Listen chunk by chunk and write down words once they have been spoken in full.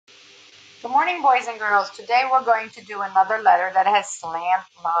Good morning, boys and girls. Today we're going to do another letter that has slant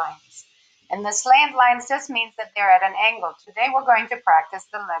lines. And the slant lines just means that they're at an angle. Today we're going to practice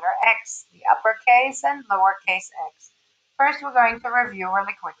the letter X, the uppercase and lowercase x. First, we're going to review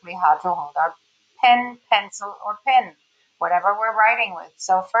really quickly how to hold our pen, pencil, or pen, whatever we're writing with.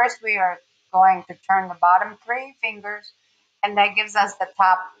 So first we are going to turn the bottom 3 fingers, and that gives us the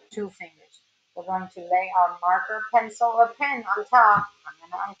top 2 fingers. We're going to lay our marker, pencil, or pen on top. I'm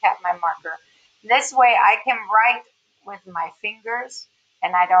going to uncap my marker. This way I can write with my fingers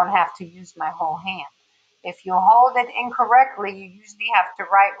and I don't have to use my whole hand. If you hold it incorrectly, you usually have to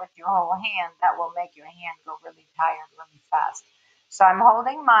write with your whole hand. That will make your hand go really tired really fast. So I'm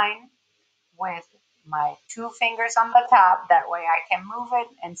holding mine with my 2 fingers on the top. That way I can move it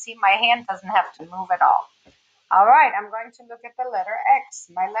and see my hand doesn't have to move at all. All right, I'm going to look at the letter X.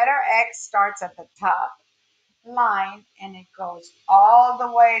 My letter X starts at the top line and it goes all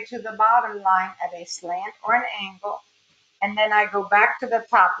the way to the bottom line at a slant or an angle. And then I go back to the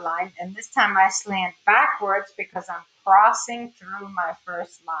top line, and this time I slant backwards because I'm crossing through my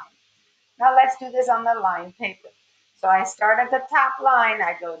first line. Now let's do this on the line paper. So I start at the top line,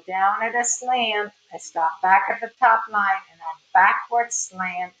 I go down at a slant, I stop back at the top line, and I backwards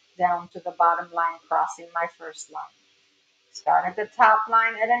slant down to the bottom line, crossing my first line. Start at the top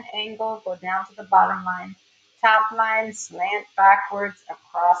line at an angle, go down to the bottom line, top line, slant backwards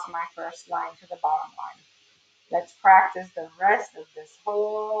across my first line to the bottom line. Let's practice the rest of this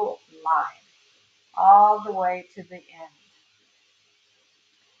whole line all the way to the end.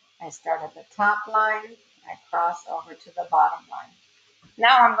 I start at the top line, I cross over to the bottom line.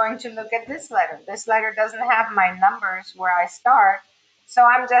 Now I'm going to look at this letter. This letter doesn't have my numbers where I start, so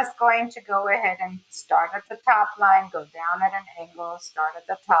I'm just going to go ahead and start at the top line, go down at an angle, start at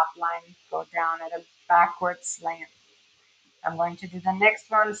the top line, go down at a backward slant. I'm going to do the next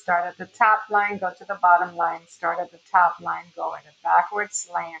one, start at the top line, go to the bottom line, start at the top line, go at a backward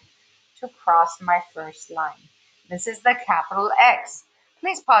slant to cross my first line. This is the capital X.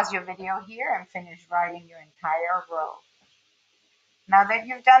 Please pause your video here and finish writing your entire row. Now that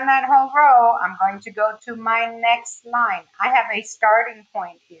you've done that whole row, I'm going to go to my next line. I have a starting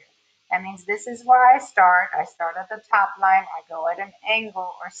point here. That means this is where I start. I start at the top line. I go at an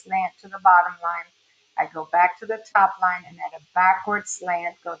angle or slant to the bottom line. I go back to the top line and at a backward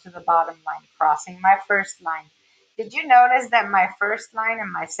slant, go to the bottom line, crossing my first line. Did you notice that my first line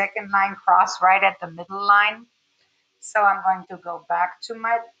and my second line cross right at the middle line? So I'm going to go back to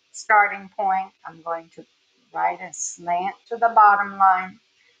my starting point. I'm going to write a slant to the bottom line.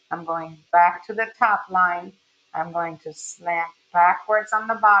 I'm going back to the top line. I'm going to slant backwards on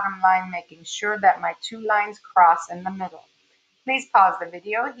the bottom line, making sure that my 2 lines cross in the middle. Please pause the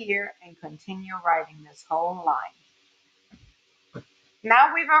video here and continue writing this whole line.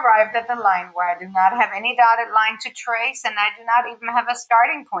 Now we've arrived at the line where I do not have any dotted line to trace and I do not even have a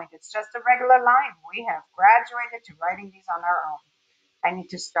starting point. It's just a regular line. We have graduated to writing these on our own. I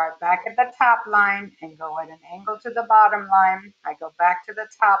need to start back at the top line and go at an angle to the bottom line. I go back to the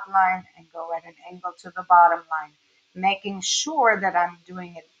top line and go at an angle to the bottom line, making sure that I'm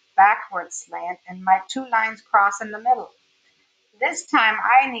doing it backward slant and my 2 lines cross in the middle. This time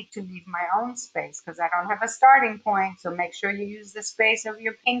I need to leave my own space because I don't have a starting point, so make sure you use the space of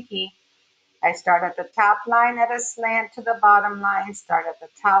your pinky. I start at the top line at a slant to the bottom line, start at the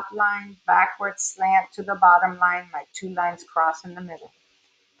top line, backward slant to the bottom line, my 2 lines cross in the middle.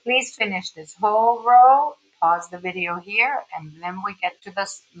 Please finish this whole row, pause the video here, and then we get to the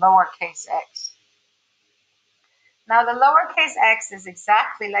lowercase x. Now the lowercase x is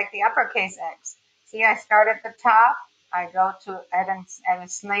exactly like the uppercase x. See, I start at the top, I go to at a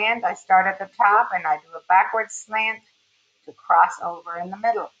slant, I start at the top and I do a backward slant to cross over in the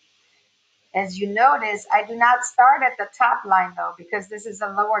middle. As you notice, I do not start at the top line though, because this is a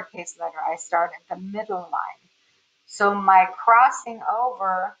lowercase letter. I start at the middle line. So my crossing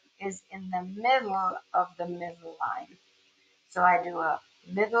over is in the middle of the middle line. So I do a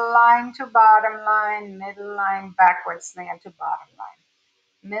middle line to bottom line, middle line, backward slant to bottom line.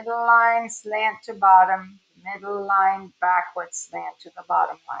 Middle line, slant to bottom, middle line, backward slant to the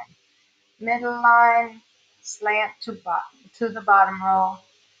bottom line. Middle line, slant to the bottom row,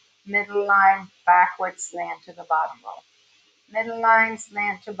 middle line, backward slant to the bottom row. Middle line,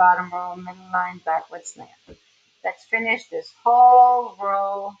 slant to bottom row, middle line, backward slant. Let's finish this whole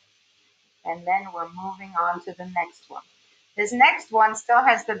row and then we're moving on to the next one. This next one still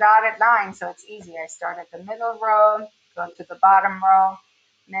has the dotted line, so it's easy. I start at the middle row, go to the bottom row,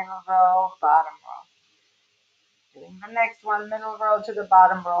 middle row, bottom row. Doing the next one, middle row to the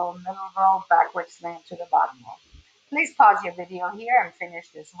bottom row, middle row, backward slant to the bottom row. Please pause your video here and finish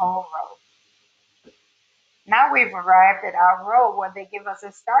this whole row. Now we've arrived at our row where they give us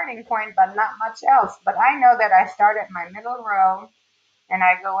a starting point, but not much else. But I know that I start at my middle row and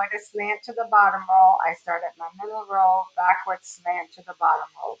I go at a slant to the bottom row. I start at my middle row, backwards slant to the bottom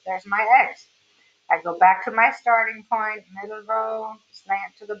row. There's my X. I go back to my starting point, middle row,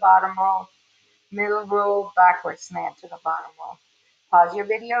 slant to the bottom row, middle row, backwards slant to the bottom row. Pause your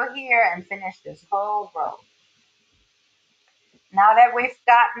video here and finish this whole row. Now that we've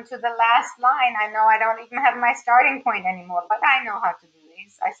gotten to the last line, I know I don't even have my starting point anymore, but I know how to do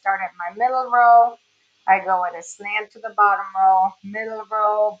these. I start at my middle row, I go at a slant to the bottom row, middle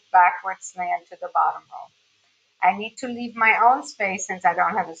row, backward slant to the bottom row. I need to leave my own space since I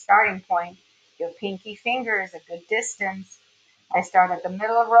don't have a starting point. Your pinky finger is a good distance. I start at the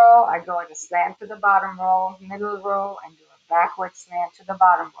middle row, I go at a slant to the bottom row, middle row, and do a backward slant to the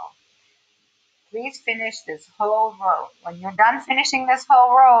bottom row. Please finish this whole row. When you're done finishing this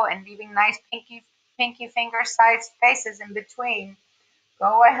whole row and leaving nice pinky finger size spaces in between,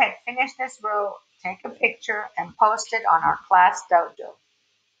 go ahead, finish this row, take a picture, and post it on our class dojo.